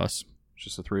 4 of us. It's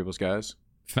just the 3 of us guys?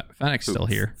 Fennec's still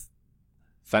here.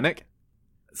 Fennec?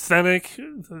 Fennec,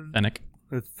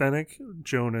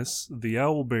 Jonas, the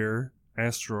Owlbear,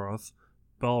 Astaroth,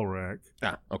 Balrak.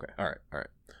 Okay. All right.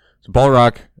 So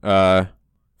Balrock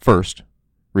first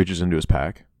reaches into his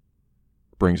pack,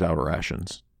 brings out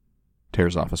rations,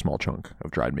 tears off a small chunk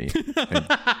of dried meat,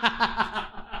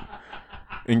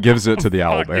 and gives it to the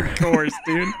owlbear. Of course,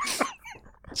 dude.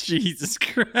 Jesus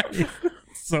Christ.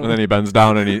 And then he bends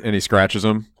down and he scratches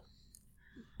him.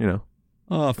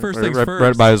 First things right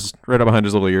first. behind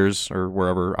his little ears, or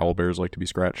wherever owlbears like to be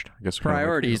scratched. I guess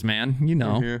Priorities, man. You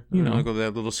know. Go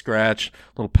that little scratch,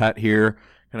 little pet here.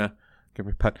 Give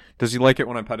me a pet. Does he like it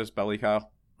when I pet his belly, Kyle?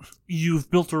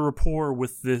 You've built a rapport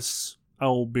with this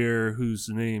owlbear whose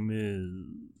name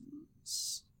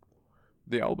is...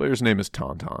 The owlbear's name is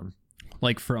Tauntaun.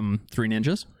 Like from Three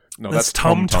Ninjas? No, that's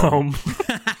Tum Tum.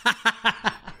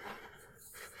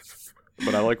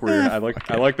 But I like where I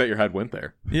like that your head went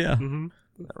there. Yeah. Mm-hmm.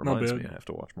 That reminds me, I have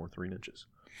to watch more 3 Ninjas.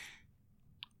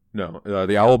 No,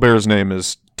 the owlbear's name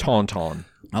is Tauntaun.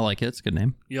 I like it. It's a good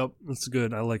name. Yep, that's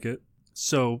good. I like it.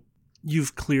 So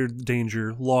you've cleared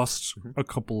danger, lost a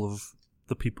couple of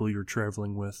the people you're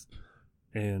traveling with,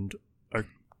 and are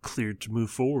cleared to move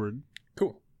forward.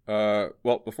 Cool.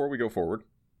 Well, before we go forward,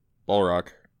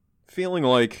 Balrock, feeling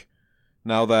like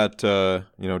now that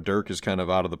Dirk is kind of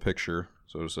out of the picture,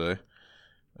 so to say,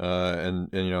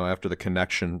 and after the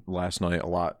connection last night, a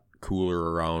lot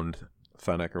cooler around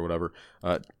Fennec or whatever,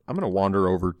 I'm gonna wander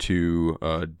over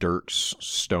to Dirk's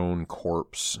stone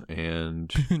corpse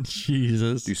and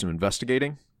Jesus, do some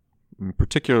investigating. I'm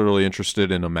particularly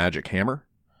interested in a magic hammer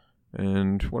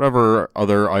and whatever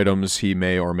other items he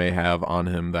may or may have on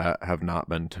him that have not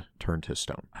been turned to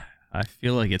stone. I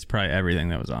feel like it's probably everything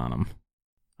that was on him.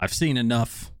 I've seen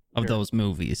enough of those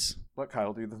movies. Let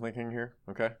Kyle do the thinking here,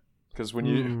 okay? Because when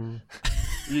you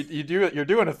do it, you're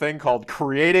doing a thing called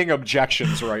creating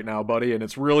objections right now, buddy, and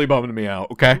it's really bumming me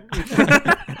out. Okay.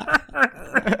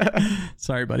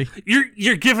 Sorry, buddy.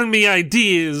 You're giving me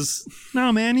ideas.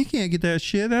 No, man, you can't get that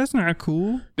shit. That's not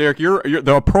cool. Derek,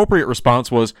 the appropriate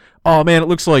response was, "Oh man, it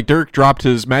looks like Dirk dropped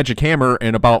his magic hammer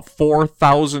and about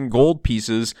 4,000 gold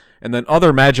pieces, and then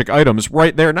other magic items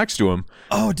right there next to him."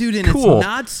 Oh, dude, and cool. It's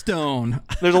not stone.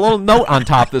 There's a little note on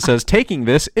top that says, "Taking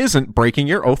this isn't breaking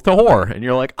your oath to whore," and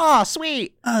you're like, "Oh,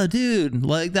 sweet." Oh, dude,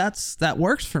 like that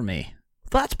works for me.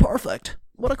 That's perfect.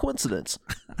 What a coincidence.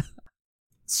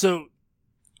 So,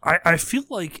 I feel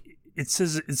like it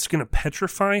says it's going to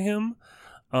petrify him.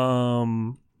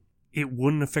 It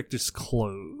wouldn't affect his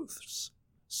clothes.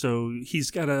 So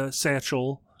he's got a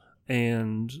satchel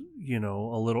and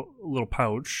a little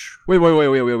pouch. Wait.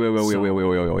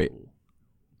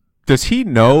 Does he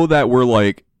know that we're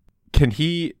like? Can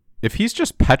he? If he's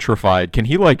just petrified, can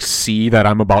he like see that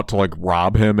I'm about to like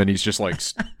rob him, and he's just like?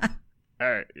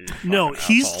 Hey, No,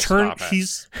 he's turned. Stop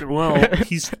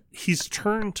it." He's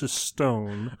turned to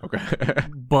stone. Okay.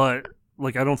 But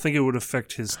like, I don't think it would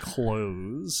affect his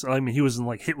clothes. I mean, he wasn't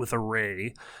like hit with a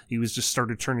ray. He was just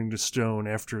started turning to stone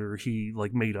after he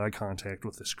like made eye contact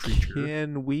with this creature.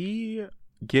 Can we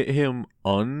get him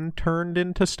unturned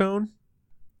into stone?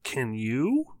 Can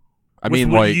you? I With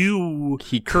mean, what like you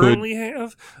he currently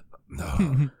have.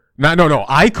 No. No.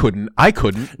 I couldn't.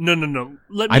 No.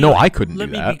 I know I couldn't Let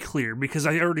do me that. be clear, because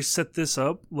I already set this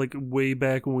up like way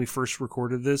back when we first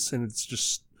recorded this, and it's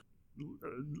just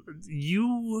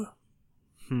you.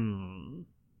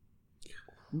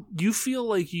 You feel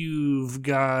like you've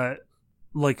got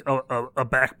like a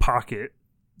back pocket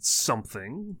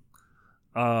something,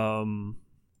 from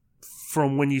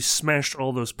when you smashed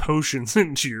all those potions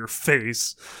into your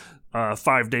face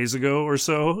 5 days ago or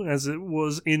so, as it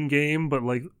was in game, but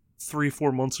like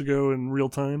 3-4 months ago in real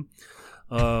time.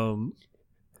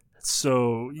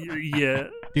 So yeah,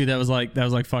 Dude, that was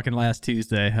like fucking last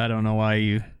Tuesday. I don't know why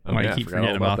you Oh, yeah, I keep forgot all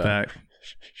forgetting about that.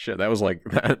 Shit, that was like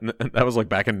that was like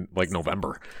back in like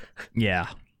November. Yeah.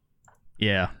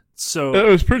 so It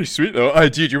was pretty sweet though.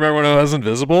 Dude, you remember when I was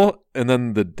invisible and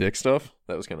then the dick stuff?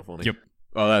 That was kind of funny. Yep.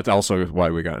 Oh, that's also why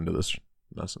we got into this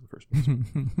mess in the first place.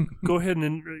 go ahead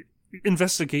and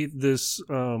investigate this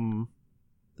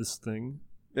this thing.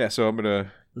 Yeah, so I'm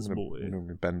gonna Boy.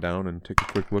 bend down and take a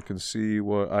quick look and see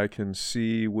what I can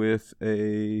see with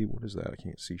a what is that? I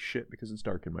can't see shit because it's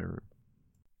dark in my room.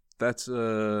 That's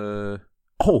oh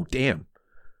damn.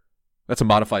 That's a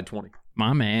modified 20.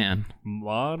 My man.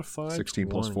 Modified 16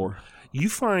 plus 20. 4. You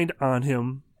find on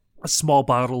him a small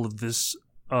bottle of this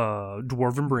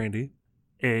dwarven brandy,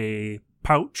 a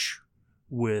pouch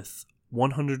with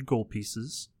 100 gold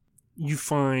pieces. You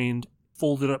find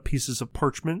folded up pieces of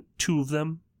parchment, 2 of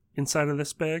them inside of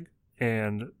this bag,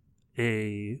 and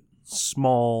a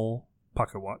small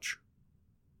pocket watch.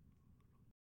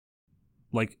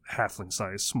 Like halfling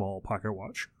size small pocket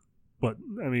watch. But,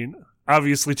 I mean,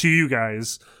 obviously to you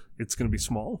guys, it's going to be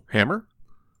small. Hammer?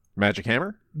 Magic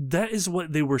hammer? That is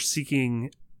what they were seeking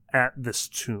at this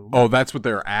tomb. Oh, that's what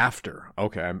they're after.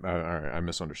 Okay, all right, I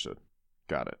misunderstood.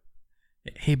 Got it.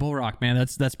 Hey, Bullrock, man,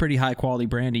 that's pretty high quality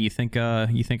brandy. You think I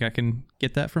can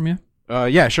get that from you?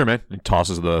 Yeah, sure, man. He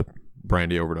tosses the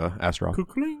brandy over to Astaroth.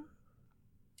 Kuckling.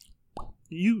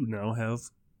 You now have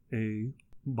a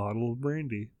bottle of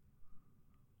brandy.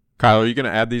 Kyle, are you going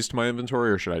to add these to my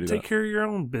inventory, or should I do Take that? care of your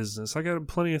own business. I got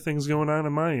plenty of things going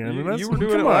on my end. and that's, You were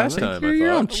doing come it on, last man. time, care of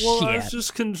your I own thought. Well, I was shit.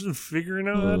 just figuring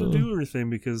out how to do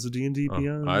everything because the D&D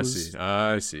Beyond I was... see.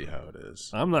 I see how it is.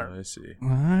 I'm not... I see.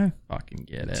 I fucking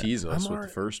get it. Tease us I'm with alright.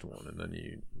 the first one, and then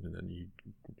you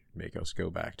make us go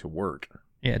back to work.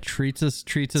 Yeah, treats us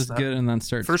not- good, and then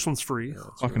starts First one's free. Yeah,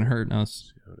 that's fucking right. hurting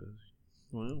us. See how it is.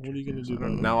 Well, what are you going to do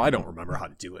about it? Now I don't remember how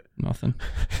to do it. Nothing.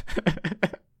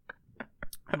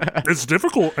 It's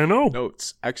difficult, I know.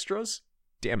 Notes, extras.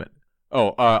 Damn it.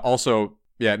 Oh, also,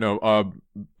 yeah, no.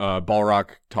 Balrock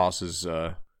tosses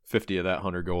 50 of that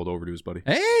 100 gold over to his buddy.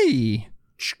 Hey.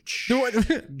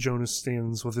 Jonas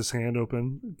stands with his hand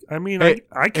open. I mean, Hey,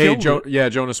 I killed it. Yeah,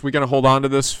 Jonas, we gonna hold on to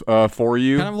this for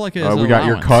you. Kind of like we his got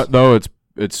your allowance. cut though.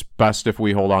 It's best if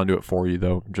we hold on to it for you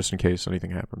though, just in case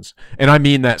anything happens. And I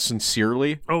mean that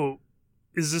sincerely. Oh,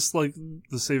 is this like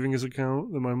the savings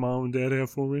account that my mom and dad have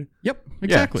for me? Yep,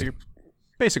 exactly. Yeah,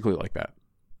 basically like that.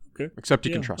 Okay. Except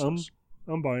you Yeah, can trust us.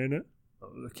 I'm buying it.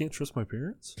 I can't trust my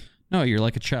parents. No, you're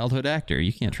like a childhood actor.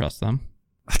 You can't trust them.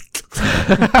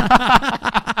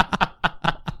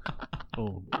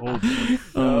 Oh,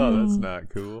 Oh, that's not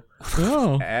cool.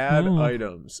 Oh, Add oh.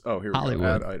 items. Oh, here we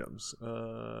Hollywood. go. Add items.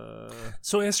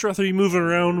 So, Astaroth, are you moving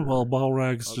around while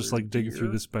Balrog's just Other like digging through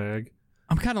gear? this bag?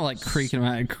 I'm kind of like creaking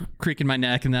my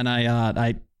neck, and then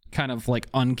I kind of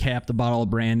like uncap the bottle of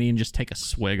brandy and just take a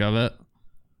swig of it.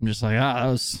 I'm just like, that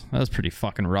was pretty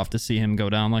fucking rough to see him go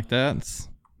down like that.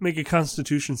 Make a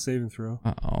Constitution saving throw.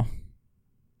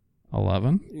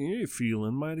 11. You're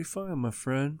feeling mighty fine, my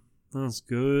friend. That's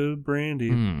good brandy.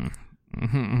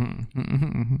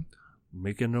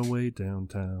 Making our way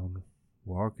downtown,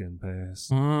 walking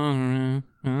past.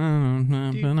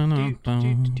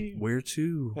 Where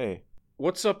to? Hey,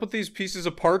 what's up with these pieces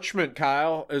of parchment,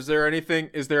 Kyle? Is there anything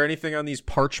on these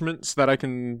parchments that I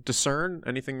can discern?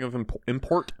 Anything of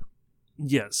import?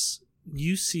 Yes,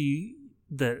 you see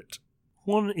that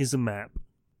one is a map,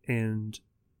 and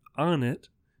on it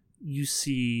you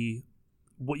see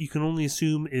what you can only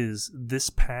assume is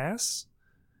this pass,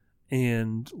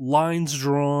 and lines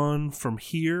drawn from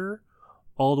here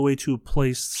all the way to a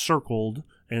place circled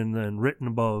and then written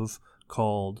above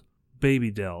called Baby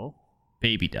Dell.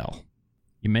 Baby Dell.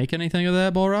 You make anything of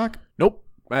that, Bullrock? Nope.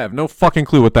 I have no fucking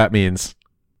clue what that means.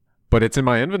 But it's in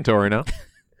my inventory now.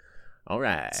 All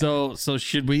right. So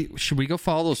should we go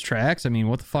follow those tracks? I mean,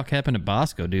 what the fuck happened to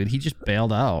Bosco, dude? He just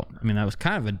bailed out. I mean, that was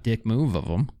kind of a dick move of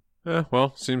him. Yeah,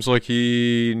 well, seems like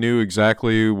he knew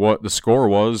exactly what the score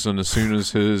was, and as soon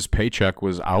as his paycheck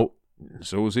was out,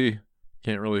 so was he. I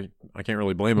can't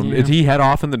really blame him. Yeah. Did he head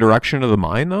off in the direction of the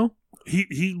mine, though?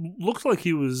 He looked like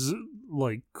he was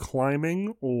like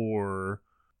climbing, or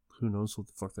who knows what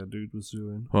the fuck that dude was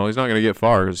doing. Well, he's not going to get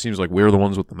far, because it seems like we're the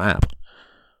ones with the map.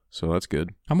 So that's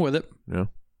good. I'm with it. Yeah.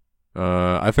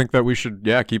 I think that we should,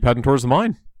 keep heading towards the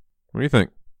mine. What do you think?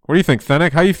 What do you think,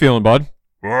 Fennec? How you feeling, bud?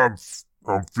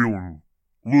 I'm feeling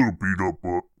a little beat up,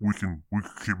 but we can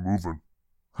keep moving.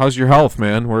 How's your health,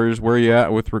 man? Where are you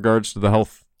at with regards to the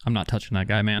health? I'm not touching that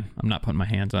guy, man. I'm not putting my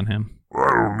hands on him. I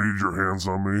don't need your hands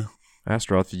on me.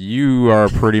 Astaroth, you are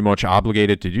pretty much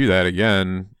obligated to do that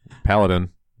again. Paladin,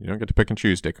 you don't get to pick and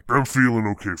choose, Dick. I'm feeling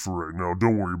okay for right now.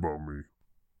 Don't worry about me.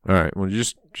 All right. Well, you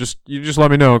just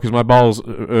let me know, because my balls,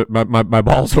 my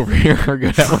balls over here are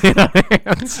good at laying on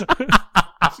hands.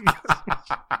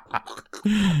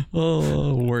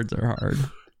 Oh, words are hard.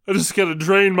 I just gotta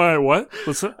drain my what?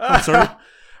 What's that? I'm sorry.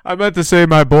 I meant to say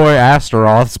my boy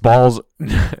Astaroth's balls.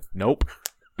 Nope.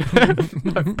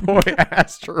 My boy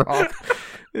Astaroth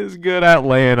is good at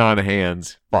laying on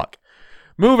hands. Fuck.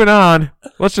 Moving on.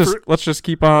 Let's just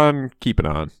keep on keeping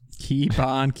on. Keep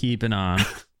on keeping on.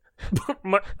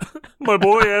 my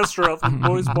boy Astaroth and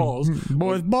boy's balls.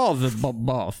 Boys balls.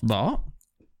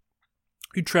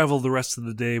 You travel the rest of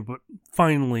the day, but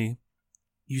finally,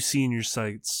 you see in your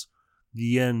sights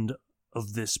the end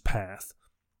of this path.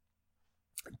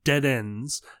 Dead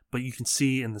ends, but you can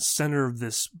see in the center of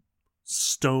this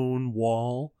stone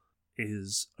wall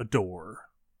is a door.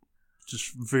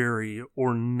 Just very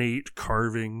ornate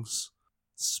carvings,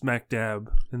 smack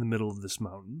dab in the middle of this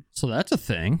mountain. So that's a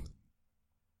thing.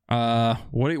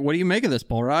 What do you make of this,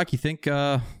 Bullrock? You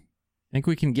think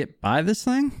we can get by this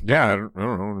thing? Yeah, I don't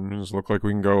know. Does it look like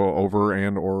we can go over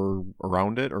and or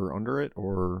around it or under it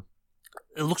or?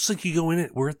 It looks like you go in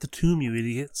it. We're at the tomb, you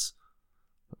idiots.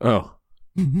 Oh.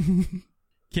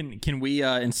 Can we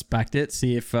inspect it?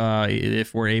 See if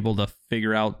we're able to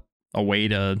figure out a way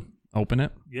to open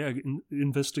it? Yeah,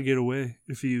 investigate away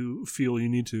if you feel you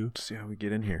need to. Let's see how we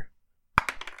get in here.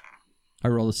 I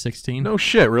rolled a 16. No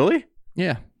shit, really?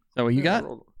 Yeah. Is that what you got?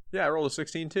 I rolled a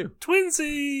 16 too.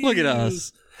 Twinsies! Look at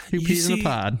us. Two peas in a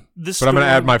pod. But I'm going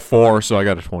to add my 4, so I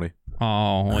got a 20.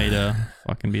 Oh, way to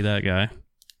fucking be that guy.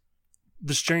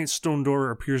 This giant stone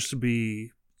door appears to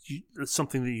be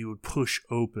something that you would push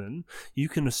open. You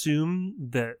can assume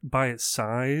that by its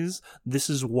size, this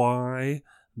is why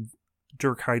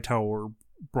Dirk Hightower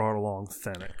brought along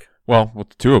Fennec. Well, with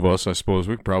the two of us, I suppose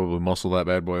we could probably muscle that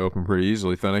bad boy open pretty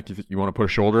easily. Fennec, you want to put a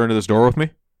shoulder into this door with me?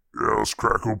 Yeah, let's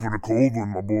crack open a cold one,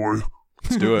 my boy.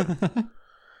 Let's do it.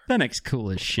 Fennec's cool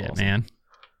as shit, Awesome. man.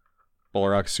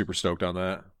 Bullrock's super stoked on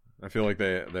that. I feel like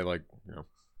they like,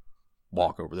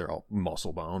 walk over there all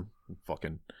muscle bound.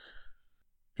 Fucking.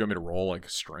 Do you want me to roll like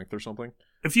strength or something?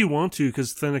 If you want to,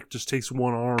 because Fennec just takes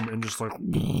one arm and just like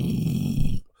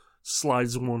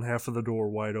slides one half of the door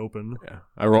wide open. Yeah,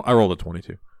 I rolled a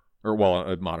 22, or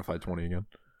a modified 20 again.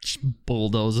 Just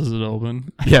bulldozes it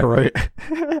open. Yeah, right.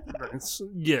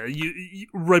 Yeah, you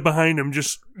right behind him.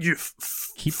 Just you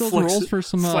keep those rolls for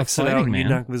some flex it fighting, out, and man. you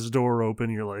knock this door open.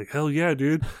 You're like, hell yeah,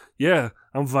 dude. Yeah,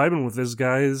 I'm vibing with this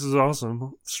guy. This is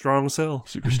awesome. Strong as hell.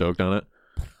 Super stoked on it.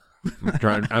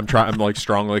 I'm like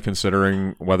strongly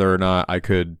considering whether or not I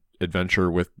could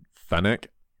adventure with Fennec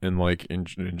and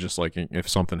just if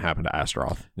something happened to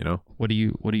Astaroth, What are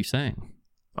you saying?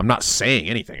 I'm not saying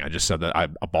anything. I just said that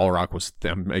a Balrock was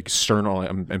external.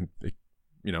 I'm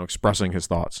expressing his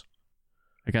thoughts.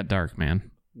 I got dark, man.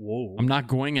 Whoa. I'm not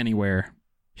going anywhere.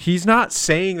 He's not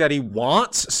saying that he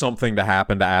wants something to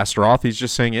happen to Astaroth. He's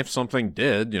just saying if something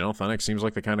did, Fennec seems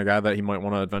like the kind of guy that he might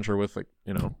want to adventure with,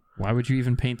 Why would you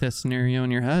even paint that scenario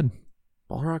in your head?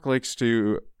 Balrock likes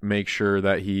to make sure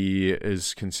that he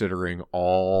is considering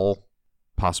all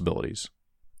possibilities.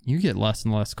 You get less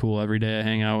and less cool every day I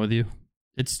hang out with you.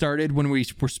 It started when we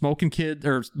were smoking fucking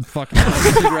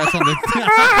cigarettes on the...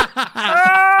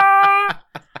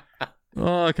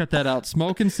 Oh, cut that out.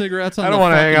 Smoking cigarettes on the... I don't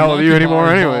want to hang out with you anymore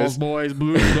anyways. Boys,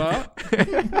 blues, blah.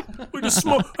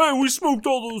 We smoked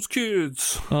all those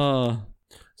kids.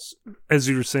 As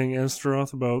you were saying,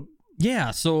 Astaroth, about...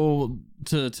 Yeah, so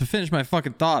to finish my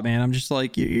fucking thought, man, I'm just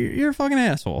like, you're a fucking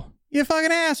asshole. You're a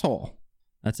fucking asshole.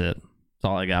 That's it. That's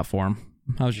all I got for him.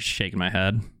 I was just shaking my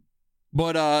head.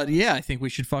 But yeah, I think we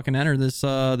should fucking enter this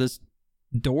this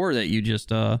door that you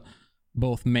just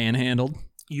both manhandled.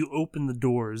 You open the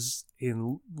doors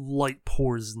and light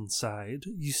pours inside.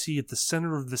 You see at the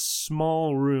center of this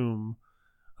small room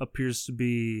appears to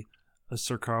be a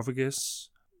sarcophagus,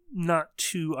 not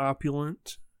too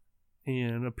opulent,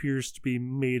 and appears to be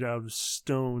made out of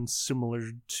stone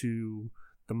similar to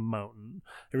the mountain.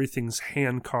 Everything's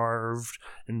hand-carved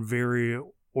and very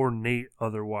ornate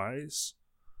otherwise.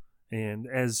 And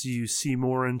as you see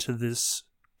more into this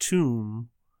tomb,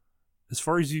 as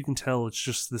far as you can tell, it's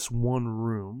just this one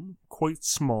room, quite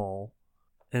small,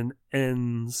 and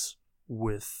ends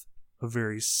with a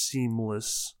very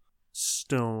seamless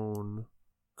stone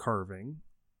carving.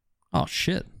 Oh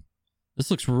shit!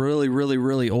 This looks really, really,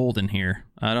 really old in here.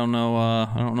 I don't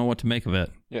know what to make of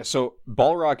it. Yeah, so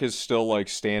Balrock is still like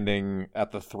standing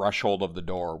at the threshold of the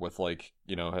door with like,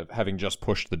 you know, having just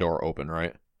pushed the door open,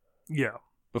 right? Yeah.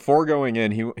 Before going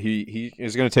in, he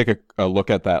is going to take a look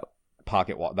at that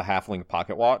the halfling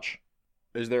pocket watch.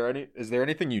 Is there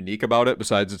anything unique about it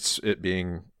besides it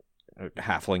being a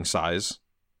halfling size,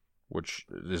 which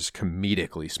is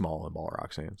comedically small in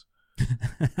Balrock's hands?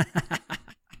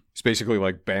 He's basically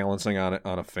like balancing on it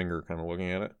on a finger, kind of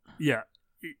looking at it. Yeah.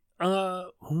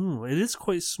 It is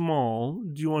quite small.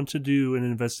 Do you want to do an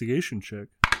investigation check?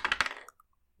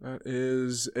 That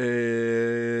is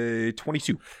a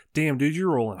 22. Damn, dude, you're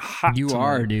rolling hot. You tonight.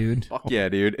 are, dude. Fuck yeah,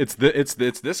 dude. It's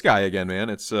this guy again, man.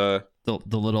 It's The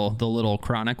little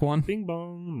chronic one. Bing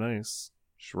bong, nice.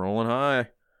 just rolling high.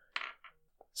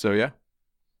 So yeah,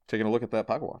 taking a look at that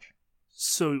pocket watch.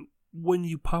 So when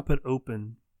you pop it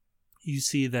open, you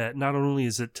see that not only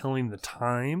is it telling the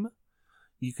time,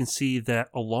 you can see that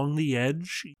along the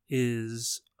edge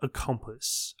is a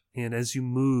compass. And as you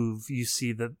move, you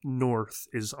see that north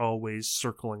is always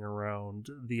circling around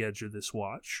the edge of this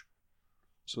watch.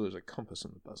 So there's a compass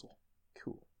in the bezel.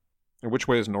 Cool. And which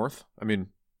way is north? I mean,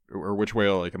 or which way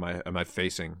like am I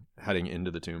facing heading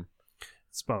into the tomb?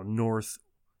 It's about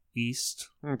northeast.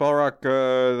 Balrock,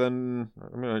 then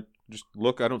I'm gonna just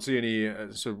look. I don't see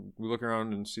any. So we look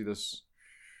around and see this.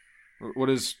 What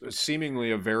is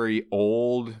seemingly a very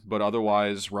old but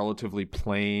otherwise relatively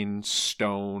plain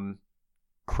stone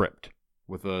crypt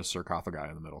with a sarcophagi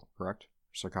in the middle, correct?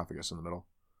 Sarcophagus in the middle.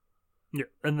 Yeah,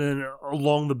 and then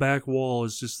along the back wall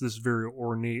is just this very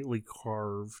ornately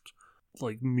carved,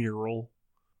 like, mural,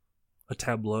 a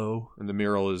tableau. And the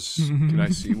mural is, can I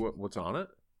see what's on it?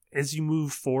 As you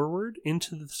move forward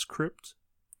into this crypt,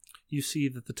 you see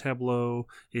that the tableau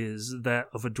is that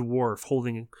of a dwarf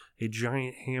holding a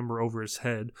giant hammer over his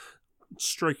head,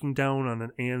 striking down on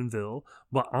an anvil,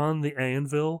 but on the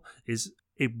anvil is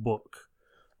a book.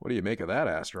 What do you make of that,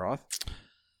 Astaroth?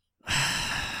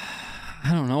 I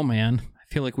don't know, man.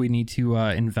 I feel like we need to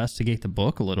investigate the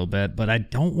book a little bit, but I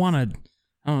don't want to.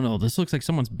 I don't know. This looks like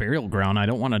someone's burial ground. I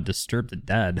don't want to disturb the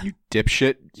dead. You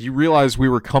dipshit. You realize we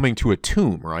were coming to a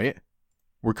tomb, right?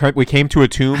 We came to a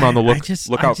tomb on the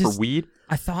lookout for weed.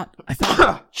 I thought.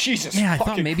 Jesus. Yeah, I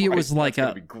thought maybe Christ, it was like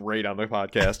that's gonna be great on the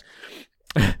podcast.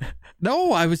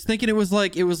 No, I was thinking it was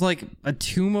like a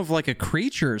tomb of like a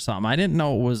creature or something. I didn't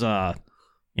know it was a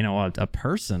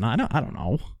person. I don't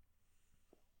know.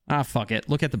 Ah, fuck it.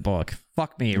 Look at the book.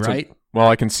 Fuck me, right? Well,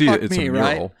 I can see Fuck it's me, a mural.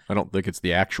 right? I don't think it's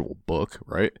the actual book,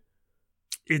 right?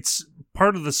 It's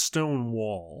part of the stone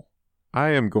wall. I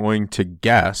am going to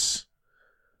guess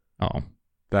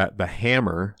that the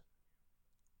hammer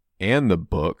and the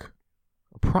book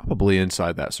are probably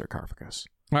inside that sarcophagus.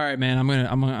 All right, man.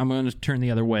 I'm gonna turn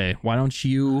the other way. Why don't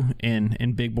you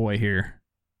and Big Boy here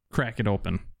crack it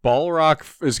open?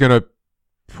 Balrock is gonna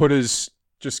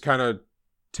just kind of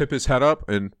tip his head up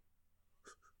and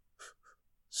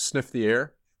sniff the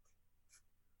air.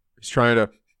 He's trying to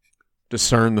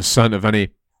discern the scent of any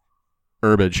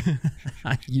herbage.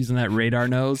 Using that radar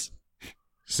nose.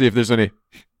 See if there's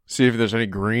any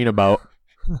green about.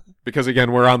 Because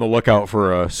again, we're on the lookout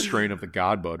for a strain of the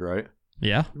godbud, right?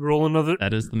 Yeah. Roll another.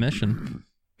 That is the mission.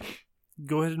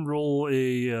 Go ahead and roll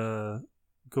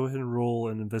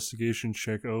an investigation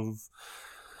check of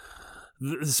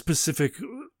the specific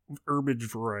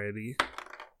herbage variety.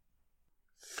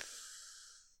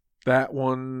 That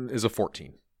one is a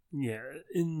 14. Yeah,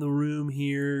 in the room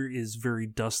here is very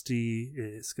dusty.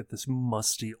 It's got this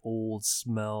musty old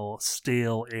smell,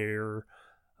 stale air.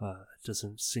 It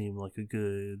doesn't seem like a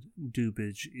good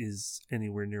dupage is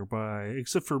anywhere nearby,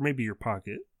 except for maybe your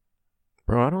pocket.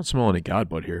 Bro, I don't smell any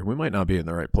godbud here. We might not be in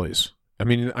the right place. I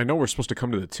mean, I know we're supposed to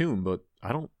come to the tomb, but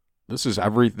I don't.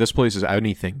 This place is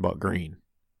anything but green.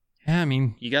 Yeah, I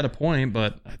mean, you got a point,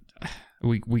 but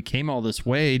we came all this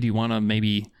way. Do you want to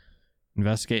maybe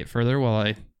investigate further while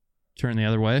I turn the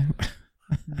other way.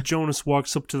 Jonas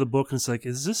walks up to the book and is like,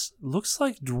 looks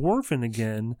like Dwarven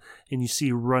again. And you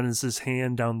see runs his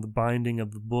hand down the binding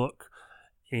of the book,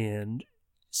 and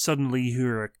suddenly you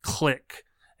hear a click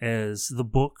as the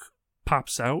book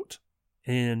pops out,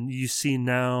 and you see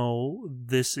now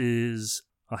this is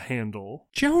a handle.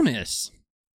 Jonas!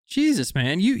 Jesus,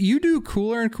 man. You do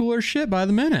cooler and cooler shit by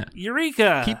the minute.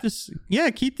 Eureka! Keep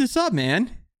this up,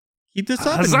 man. Keep this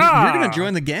up, Huzzah! and you're going to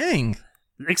join the gang.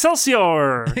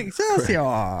 Excelsior!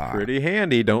 Excelsior! Pretty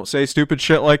handy. Don't say stupid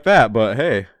shit like that, but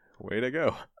hey, way to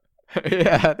go.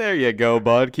 Yeah, there you go,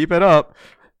 bud. Keep it up.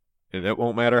 And it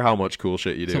won't matter how much cool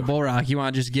shit you do. So, Bullrock, you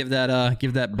want to just give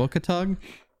that book a tug?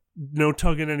 No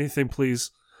tugging anything,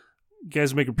 please. You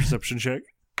guys make a perception check.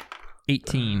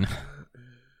 18.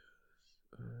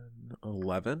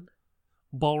 11?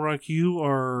 Balrock, you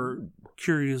are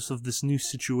curious of this new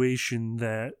situation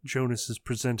that Jonas has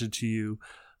presented to you,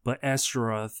 but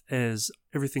Astaroth, as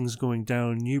everything's going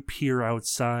down, you peer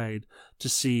outside to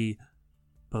see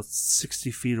about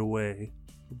 60 feet away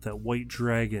that white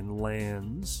dragon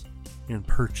lands and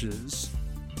perches.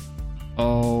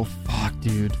 Oh, fuck,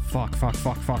 dude. Fuck.